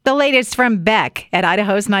The latest from Beck at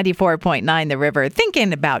Idaho's 94.9 The River,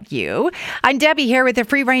 thinking about you. I'm Debbie here with the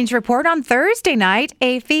Free Range Report. On Thursday night,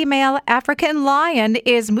 a female African lion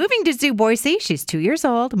is moving to Zoo Boise. She's 2 years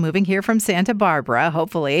old, moving here from Santa Barbara.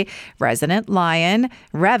 Hopefully, resident lion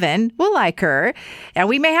Revan will like her. And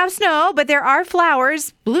we may have snow, but there are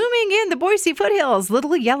flowers blooming in the Boise foothills,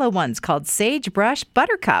 little yellow ones called sagebrush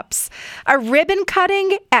buttercups. A ribbon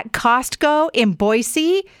cutting at Costco in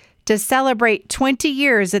Boise to celebrate 20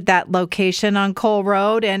 years at that location on Cole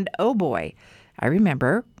Road. And oh boy, I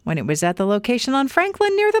remember when it was at the location on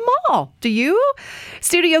Franklin near the mall. Do you?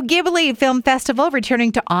 Studio Ghibli Film Festival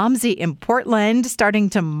returning to OMSI in Portland starting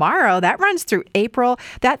tomorrow. That runs through April.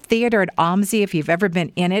 That theater at OMSI, if you've ever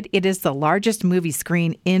been in it, it is the largest movie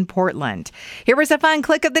screen in Portland. Here was a fun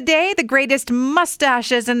click of the day. The greatest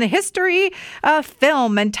mustaches in the history of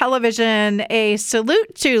film and television. A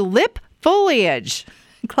salute to lip foliage.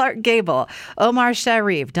 Clark Gable, Omar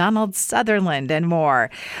Sharif, Donald Sutherland, and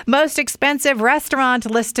more. Most expensive restaurant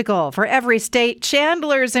listicle for every state.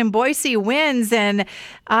 Chandler's in Boise wins, and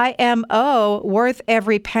IMO, worth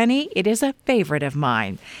every penny. It is a favorite of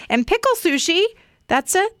mine. And pickle sushi,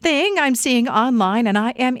 that's a thing I'm seeing online, and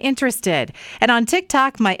I am interested. And on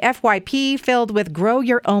TikTok, my FYP filled with grow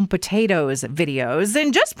your own potatoes videos,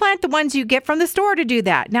 and just plant the ones you get from the store to do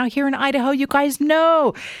that. Now, here in Idaho, you guys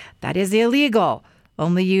know that is illegal.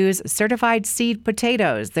 Only use certified seed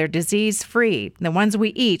potatoes. They're disease-free. The ones we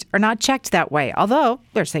eat are not checked that way, although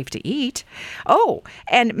they're safe to eat. Oh,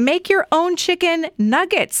 and make your own chicken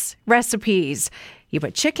nuggets recipes. You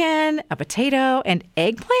put chicken, a potato, and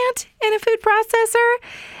eggplant in a food processor.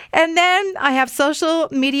 And then I have social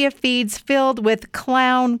media feeds filled with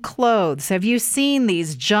clown clothes. Have you seen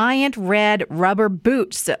these giant red rubber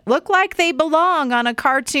boots that look like they belong on a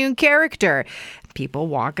cartoon character? People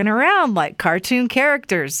walking around like cartoon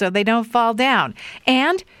characters so they don't fall down.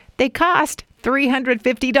 And they cost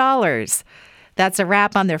 $350. That's a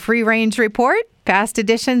wrap on the Free Range Report. Past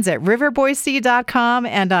editions at riverboise.com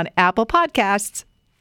and on Apple Podcasts.